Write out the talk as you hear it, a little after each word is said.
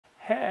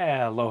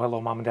Hello,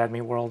 Mom and Dad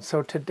Me World.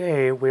 So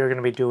today we're going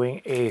to be doing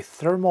a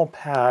thermal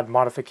pad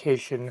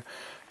modification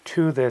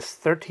to this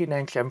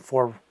 13-inch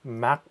M4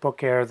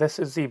 MacBook Air. This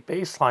is the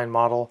baseline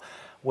model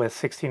with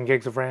 16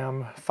 gigs of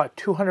RAM,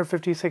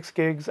 256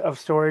 gigs of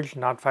storage,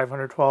 not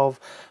 512,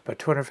 but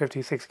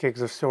 256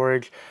 gigs of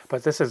storage.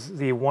 But this is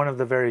one of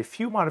the very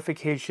few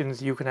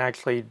modifications you can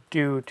actually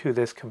do to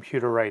this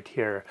computer right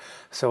here.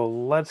 So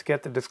let's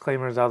get the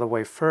disclaimers out of the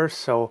way first.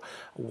 So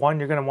one,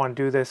 you're going to want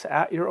to do this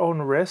at your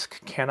own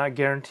risk. Cannot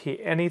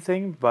guarantee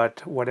anything,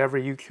 but whatever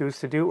you choose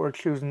to do or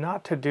choose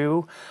not to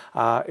do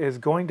is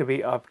going to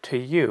be up to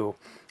you.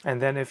 And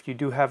then if you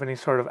do have any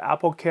sort of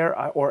Apple Care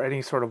or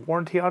any sort of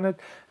warranty on it,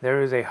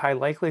 there is a high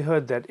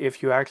likelihood that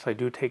if you actually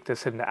do take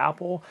this into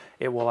Apple,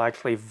 it will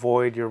actually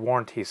void your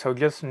warranty. So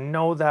just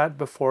know that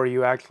before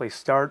you actually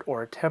start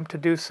or attempt to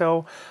do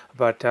so.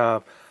 But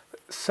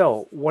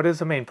so what is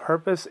the main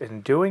purpose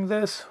in doing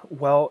this?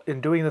 Well,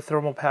 in doing the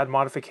thermal pad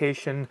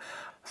modification,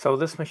 so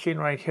this machine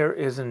right here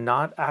is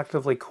not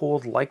actively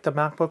cooled like the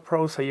MacBook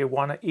Pro, so you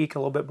want to eke a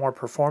little bit more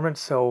performance.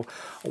 So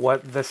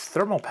what this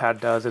thermal pad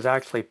does is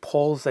actually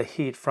pulls the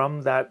heat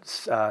from that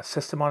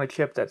system on a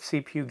chip, that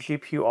CPU,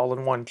 GPU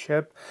all-in-one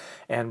chip,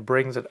 and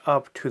brings it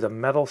up to the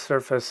metal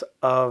surface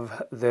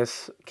of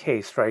this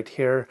case right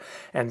here.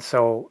 And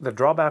so the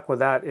drawback with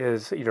that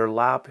is your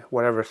lap,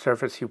 whatever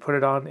surface you put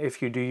it on,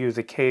 if you do use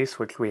a case,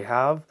 which we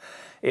have,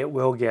 it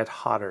will get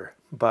hotter.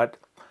 But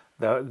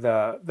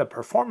the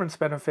performance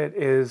benefit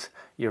is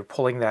you're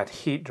pulling that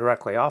heat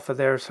directly off of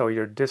there, so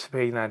you're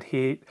dissipating that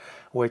heat,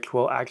 which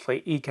will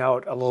actually eke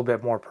out a little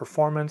bit more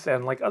performance.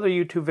 And like other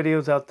YouTube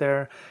videos out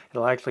there,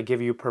 it'll actually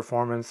give you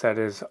performance that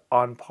is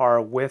on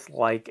par with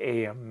like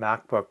a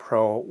MacBook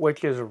Pro,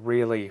 which is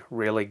really,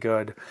 really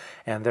good.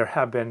 And there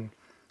have been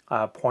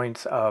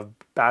points of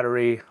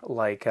battery,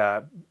 like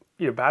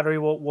your battery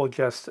will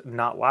just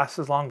not last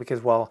as long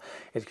because, well,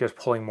 it's just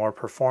pulling more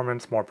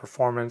performance,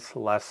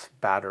 less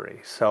battery.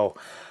 So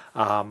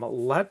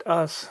let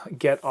us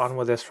get on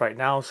with this right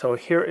now. So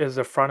here is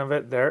the front of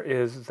it. There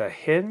is the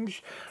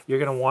hinge. You're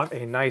going to want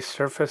a nice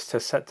surface to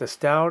set this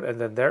down.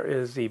 And then there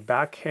is the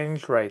back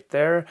hinge right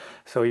there.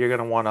 So you're going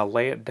to want to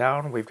lay it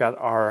down. We've got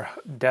our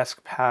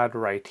desk pad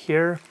right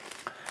here.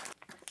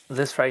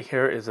 This right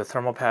here is a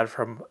thermal pad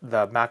from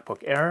the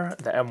MacBook Air,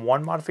 the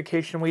M1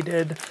 modification we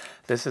did.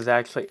 This is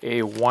actually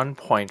a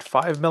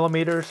 1.5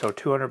 millimeter, so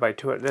 200 by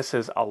 200. This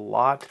is a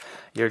lot.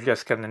 You're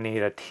just going to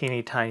need a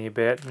teeny tiny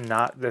bit,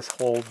 not this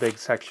whole big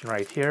section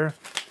right here.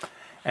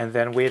 And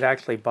then we had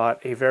actually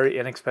bought a very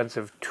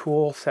inexpensive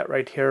tool set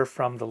right here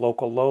from the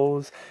local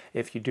Lowe's.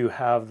 If you do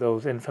have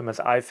those infamous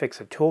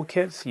iFixit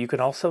toolkits, you can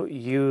also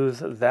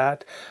use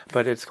that,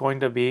 but it's going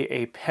to be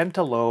a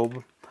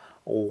Pentalobe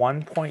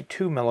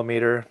 1.2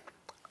 millimeter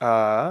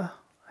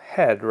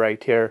head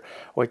right here,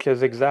 which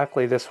is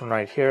exactly this one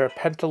right here,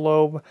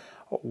 Pentalobe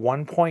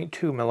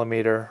 1.2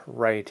 millimeter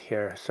right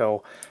here.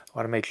 So I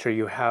want to make sure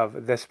you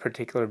have this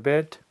particular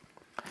bit,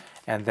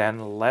 and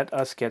then let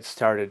us get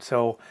started.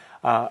 So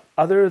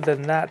other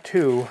than that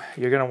too,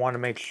 you're going to want to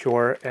make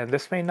sure, and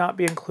this may not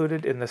be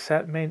included in the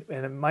set, and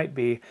it might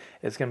be,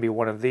 it's going to be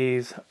one of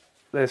these.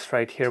 This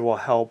right here will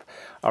help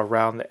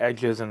around the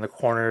edges and the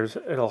corners.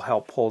 It'll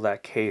help pull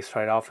that case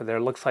right off of there.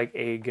 It looks like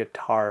a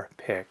guitar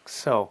pick.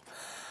 So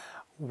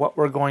what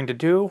we're going to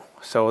do,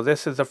 so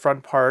this is the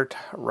front part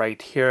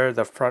right here,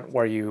 the front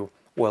where you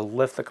will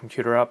lift the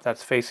computer up.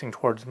 That's facing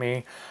towards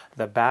me.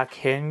 The back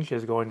hinge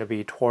is going to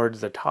be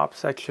towards the top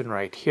section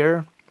right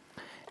here.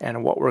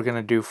 And what we're going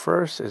to do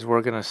first is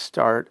we're going to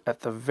start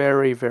at the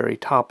very, very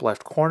top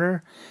left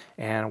corner,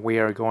 and we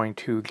are going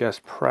to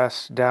just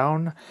press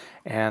down,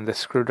 and the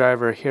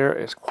screwdriver here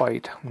is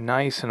quite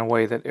nice in a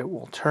way that it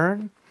will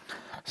turn.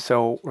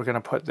 So we're going to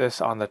put this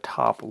on the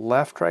top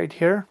left right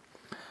here.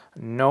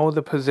 Know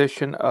the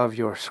position of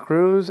your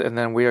screws, and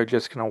then we are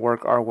just going to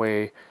work our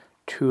way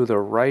to the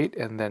right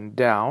and then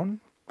down.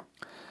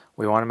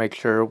 We want to make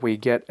sure we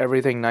get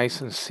everything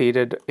nice and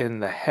seated in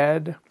the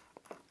head.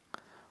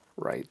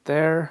 Right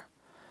there,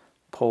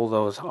 pull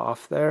those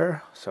off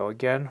there. So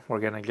again, we're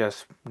going to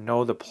just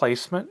know the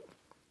placement.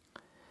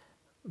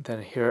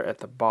 Then here at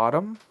the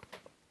bottom,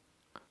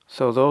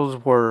 so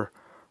those were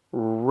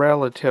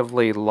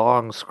relatively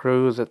long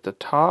screws at the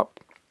top,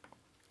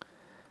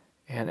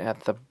 and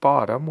at the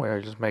bottom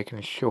we're just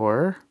making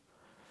sure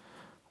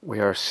we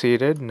are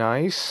seated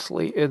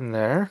nicely in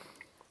there.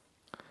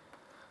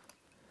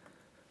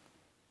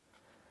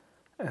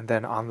 And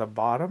then on the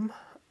bottom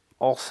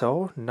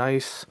also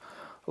nice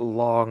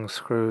long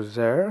screws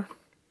there.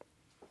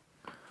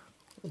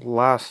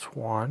 Last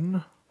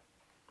one.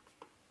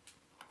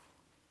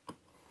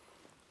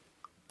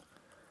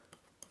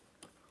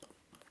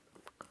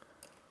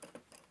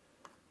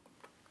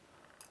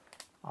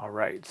 All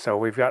right, so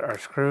we've got our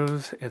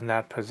screws in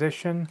that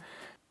position,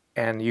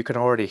 and you can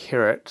already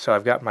hear it. So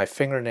I've got my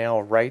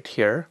fingernail right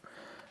here,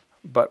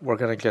 but we're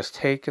going to just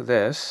take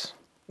this,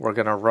 we're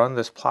going to run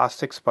this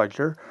plastic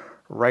spudger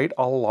right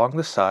all along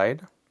the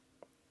side.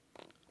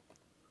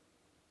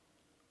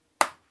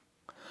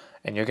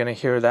 And you're going to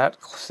hear that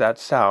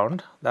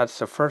sound. That's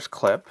the first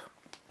clip.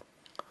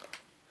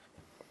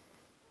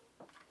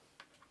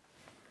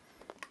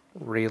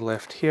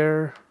 Relift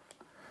here,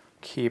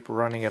 keep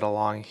running it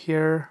along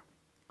here,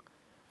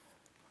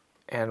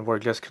 and we're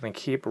just going to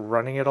keep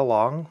running it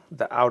along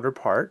the outer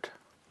part,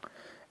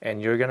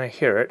 and you're going to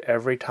hear it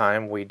every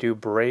time we do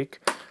break.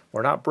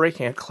 We're not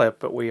breaking a clip,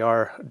 but we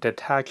are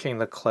detaching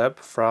the clip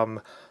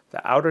from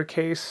the outer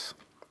case.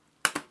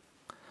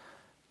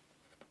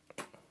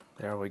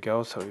 There we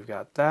go, so we've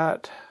got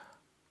that.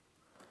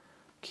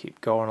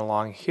 Keep going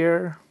along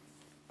here.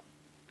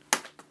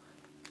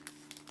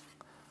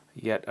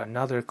 Yet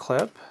another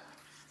clip.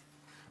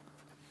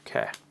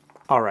 Okay.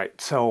 Alright,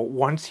 so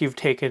once you've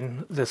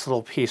taken this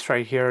little piece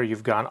right here,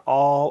 you've gone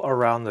all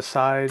around the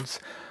sides,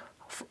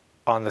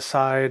 on the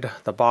side,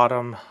 the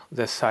bottom,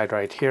 this side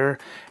right here,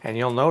 and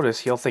you'll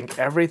notice, you'll think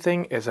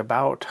everything is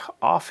about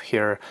off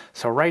here.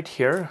 So right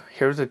here,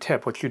 here's a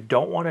tip. What you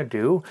don't want to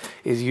do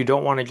is you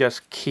don't want to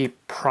just keep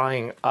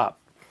prying up.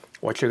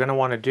 What you're going to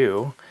want to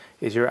do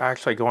is you're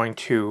actually going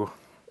to,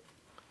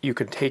 you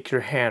can take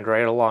your hand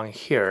right along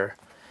here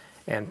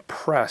and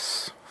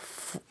press,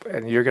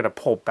 and you're going to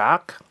pull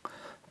back,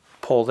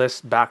 pull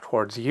this back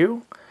towards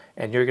you,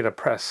 and you're going to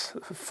press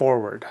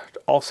forward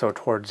also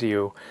towards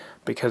you,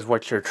 because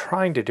what you're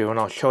trying to do, and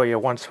I'll show you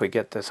once we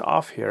get this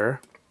off here.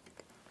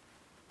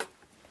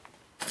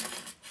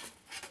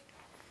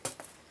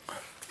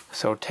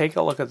 So take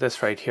a look at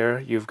this right here.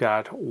 You've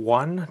got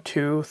 1,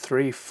 2,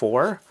 3,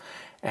 4,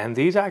 and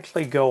these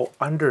actually go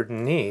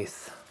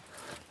underneath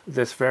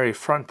this very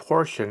front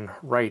portion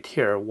right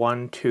here.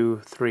 1,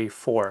 2, 3,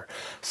 4.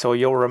 So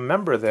you'll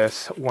remember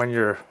this when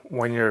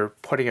you're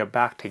putting it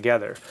back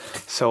together.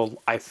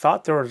 So I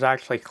thought there was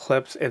actually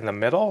clips in the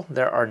middle.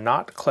 There are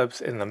not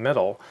clips in the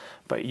middle,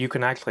 but you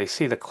can actually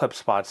see the clip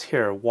spots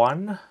here.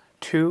 1,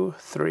 2,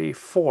 3,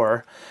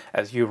 4.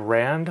 As you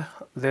ran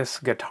this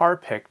guitar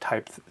pick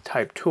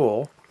type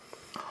tool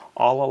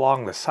all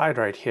along the side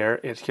right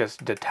here, it's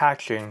just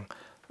detaching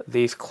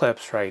these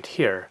clips right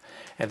here.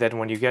 And then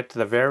when you get to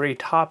the very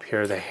top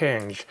here, the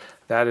hinge,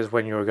 that is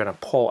when you're going to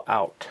pull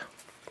out.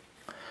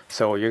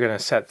 So you're going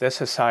to set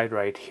this aside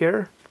right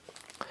here.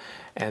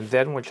 And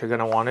then what you're going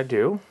to want to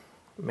do,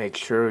 make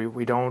sure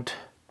we got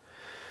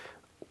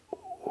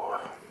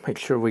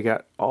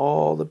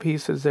all the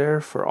pieces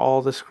there for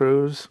all the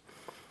screws.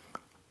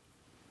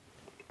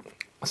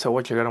 So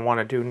what you're going to want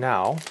to do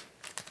now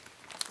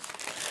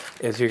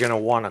is you're going to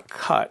want to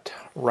cut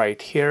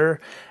right here,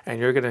 and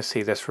you're going to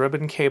see this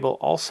ribbon cable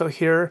also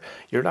here.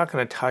 You're not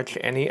going to touch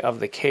any of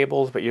the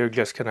cables, but you're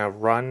just going to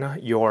run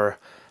your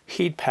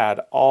heat pad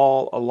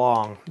all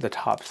along the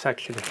top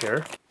section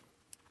here.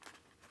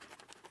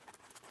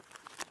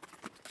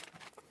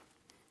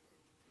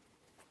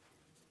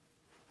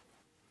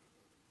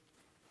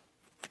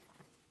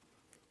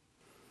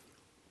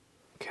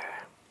 Okay,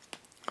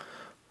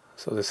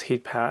 so this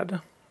heat pad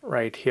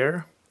right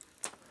here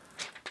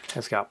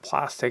has got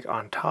plastic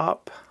on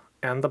top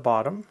and the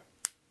bottom.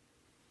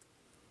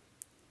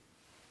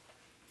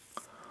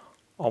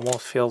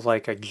 Almost feels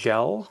like a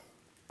gel.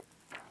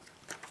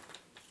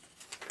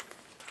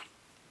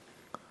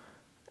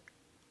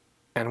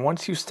 And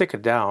once you stick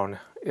it down,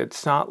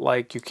 it's not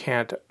like you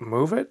can't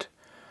move it,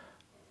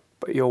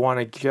 but you'll want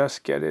to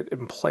just get it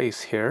in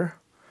place here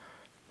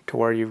to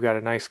where you've got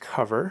a nice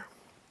cover.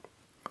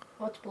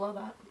 What's below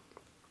that?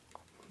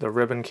 The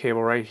ribbon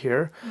cable right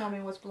here. No, I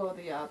mean, what's below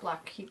the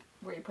black heat,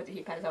 where you put the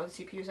heat pad? Is that what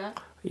the CPU's at?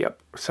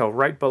 Yep. So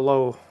right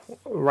below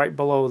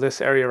this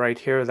area right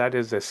here, that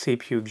is the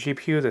CPU,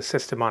 GPU, the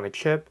system on a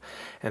chip.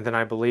 And then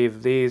I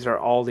believe these are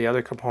all the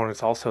other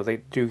components also. They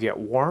do get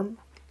warm.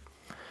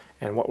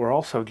 And what we're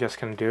also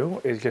just going to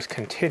do is just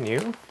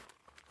continue.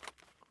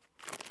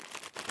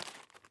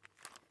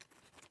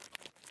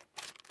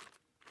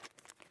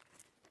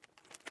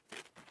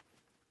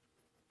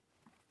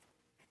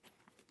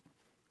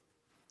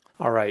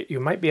 Alright, you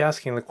might be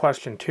asking the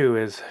question too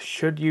is,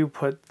 should you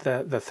put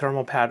the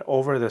thermal pad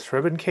over this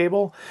ribbon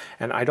cable?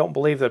 And I don't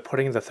believe that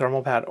putting the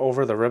thermal pad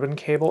over the ribbon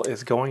cable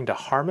is going to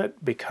harm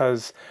it,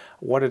 because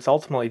what it's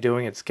ultimately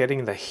doing, it's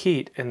getting the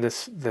heat, and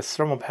this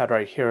thermal pad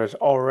right here is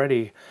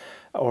already,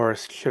 or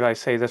should I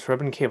say this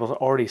ribbon cable is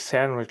already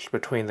sandwiched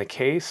between the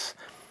case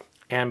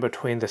and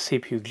between the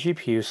CPU,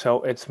 GPU,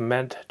 so it's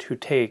meant to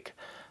take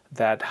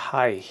that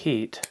high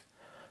heat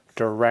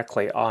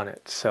directly on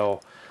it.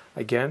 So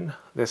again,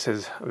 this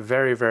is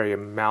very, very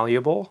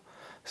malleable.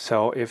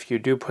 So if you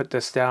do put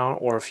this down,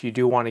 or if you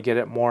do want to get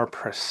it more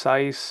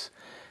precise,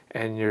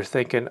 and you're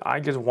thinking,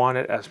 I just want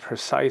it as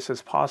precise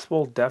as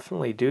possible,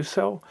 definitely do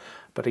so.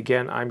 But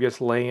again, I'm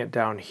just laying it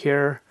down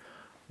here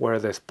where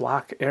this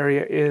black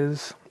area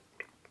is.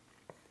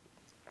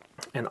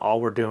 And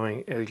all we're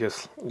doing is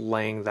just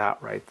laying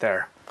that right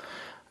there.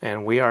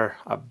 And we are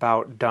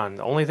about done.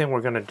 The only thing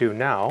we're going to do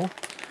now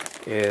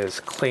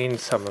is clean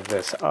some of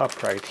this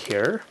up right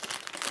here.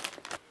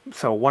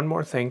 So one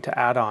more thing to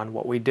add on,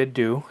 what we did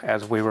do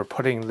as we were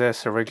putting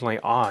this originally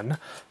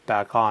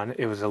back on,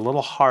 it was a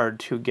little hard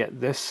to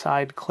get this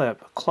side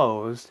clip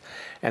closed,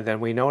 and then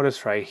we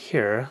noticed right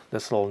here,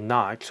 this little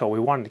notch, so we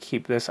wanted to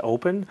keep this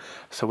open,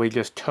 so we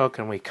just took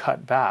and we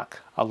cut back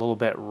a little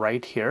bit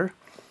right here,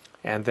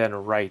 and then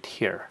right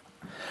here.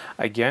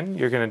 Again,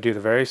 you're going to do the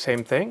very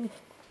same thing.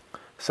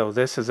 So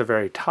this is the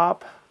very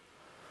top.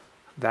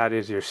 That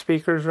is your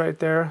speakers right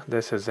there.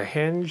 This is a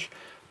hinge.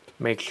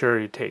 Make sure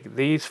you take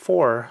these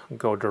four,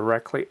 go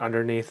directly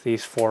underneath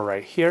these four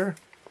right here.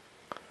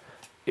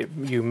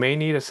 You may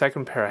need a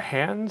second pair of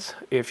hands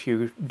if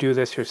you do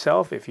this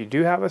yourself, if you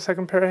do have a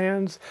second pair of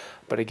hands.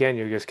 But again,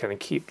 you're just going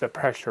to keep the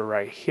pressure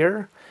right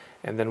here.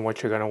 And then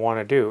what you're going to want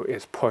to do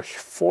is push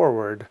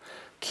forward,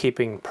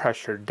 keeping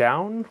pressure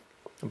down,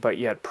 but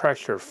yet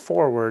pressure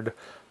forward,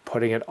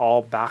 putting it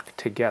all back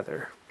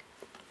together.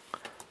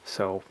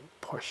 So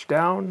push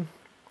down,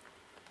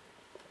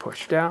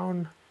 push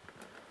down,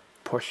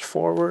 push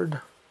forward,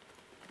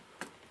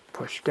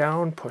 push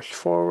down, push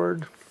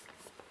forward.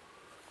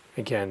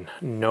 Again,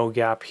 no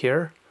gap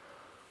here.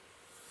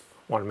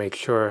 Want to make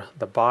sure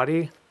the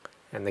body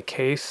and the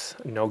case,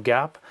 no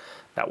gap.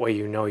 That way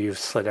you know you've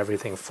slid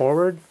everything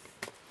forward.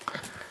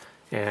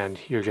 And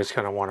you're just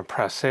going to want to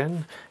press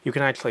in. You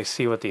can actually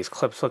see what these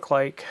clips look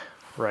like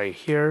right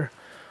here,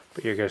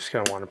 but you're just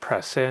going to want to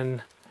press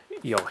in.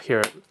 You'll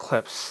hear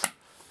clips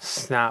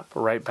snap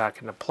right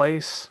back into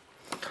place.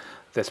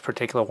 This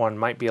particular one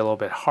might be a little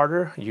bit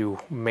harder. You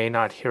may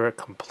not hear it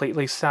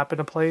completely snap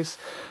into place,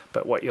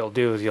 but what you'll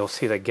do is you'll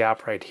see the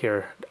gap right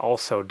here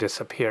also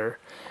disappear.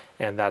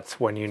 And that's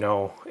when you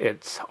know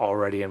it's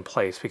already in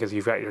place, because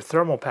you've got your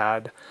thermal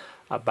pad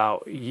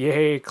about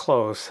yay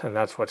close, and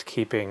that's what's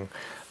keeping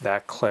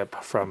that clip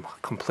from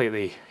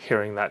completely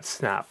hearing that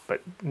snap.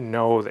 But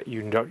know that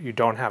you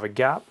don't have a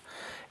gap,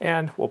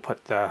 and we'll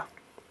put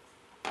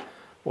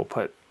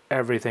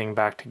everything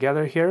back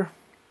together here,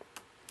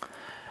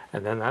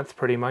 and then that's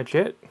pretty much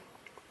it.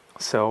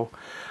 So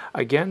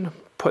again,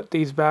 put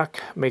these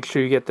back. Make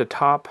sure you get the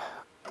top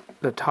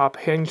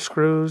hinge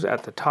screws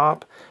at the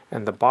top,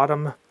 and the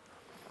bottom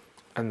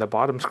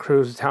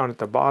screws down at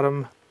the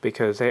bottom,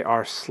 because they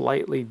are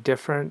slightly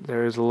different.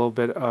 There is a little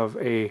bit of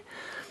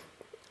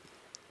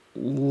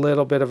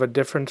a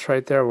difference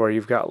right there, where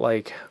you've got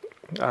like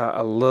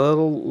a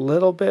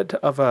little bit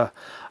of a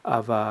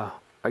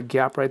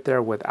gap right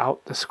there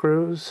without the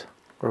screws,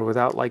 or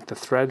without like the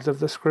threads of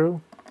the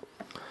screw,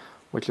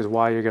 which is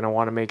why you're going to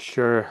want to make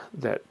sure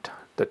that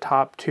the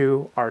top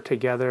two are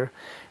together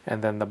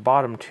and then the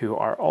bottom two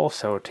are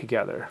also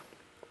together.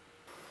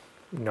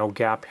 No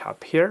gap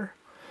up here,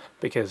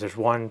 because there's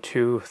 1,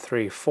 2,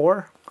 3,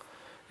 4,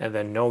 and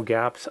then no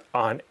gaps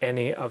on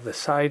any of the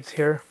sides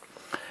here.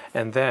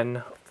 And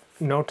then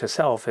note to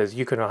self is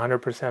you can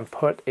 100%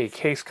 put a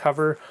case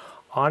cover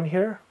on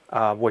here,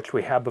 which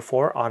we had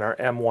before on our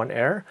M1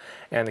 Air.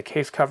 And the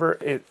case cover,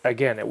 it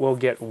will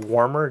get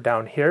warmer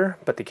down here,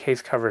 but the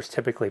case cover is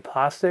typically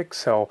plastic,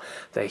 so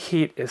the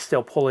heat is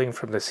still pulling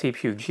from the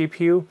CPU,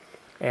 GPU.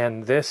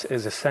 And this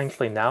is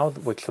essentially now,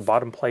 which the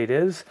bottom plate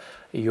is,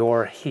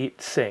 your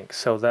heat sink.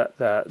 So that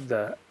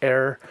the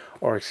air,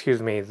 or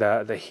excuse me,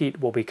 the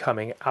heat will be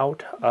coming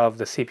out of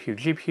the CPU,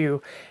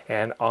 GPU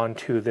and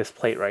onto this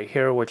plate right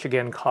here, which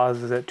again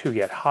causes it to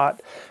get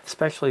hot,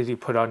 especially as you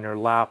put it on your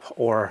lap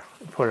or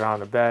put it on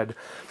the bed.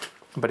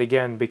 But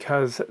again,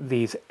 because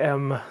these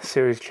M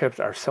series chips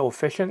are so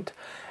efficient,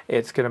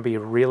 it's going to be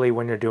really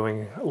when you're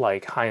doing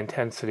like high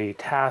intensity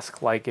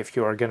tasks, like if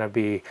you are going to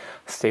be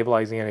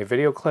stabilizing any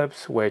video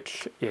clips,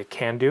 which it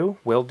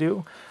will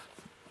do,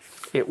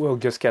 it will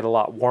just get a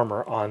lot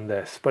warmer on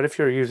this. But if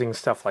you're using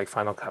stuff like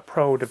Final Cut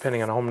Pro,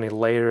 depending on how many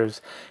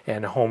layers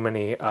and how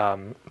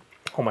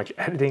much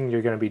editing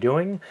you're going to be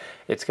doing,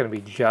 it's going to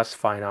be just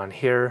fine on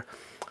here.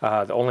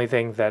 The only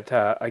thing that,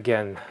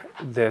 again,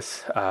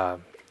 this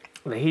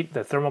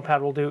the thermal pad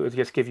will do is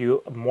just give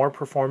you more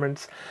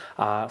performance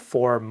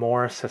for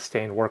more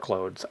sustained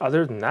workloads.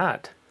 Other than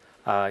that,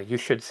 you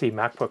should see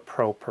MacBook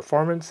Pro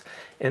performance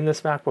in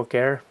this MacBook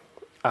Air,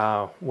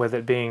 with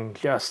it being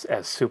just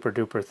as super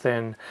duper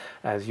thin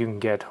as you can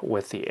get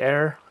with the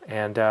Air.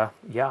 And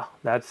yeah,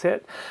 that's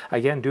it.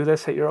 Again, do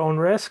this at your own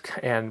risk,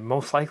 and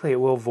most likely it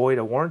will void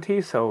a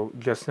warranty, so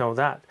just know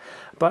that.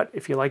 But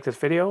if you like this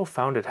video,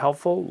 found it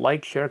helpful,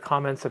 like, share,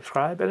 comment,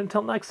 subscribe, and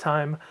until next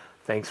time,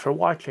 thanks for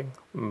watching.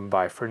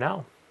 Bye for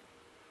now.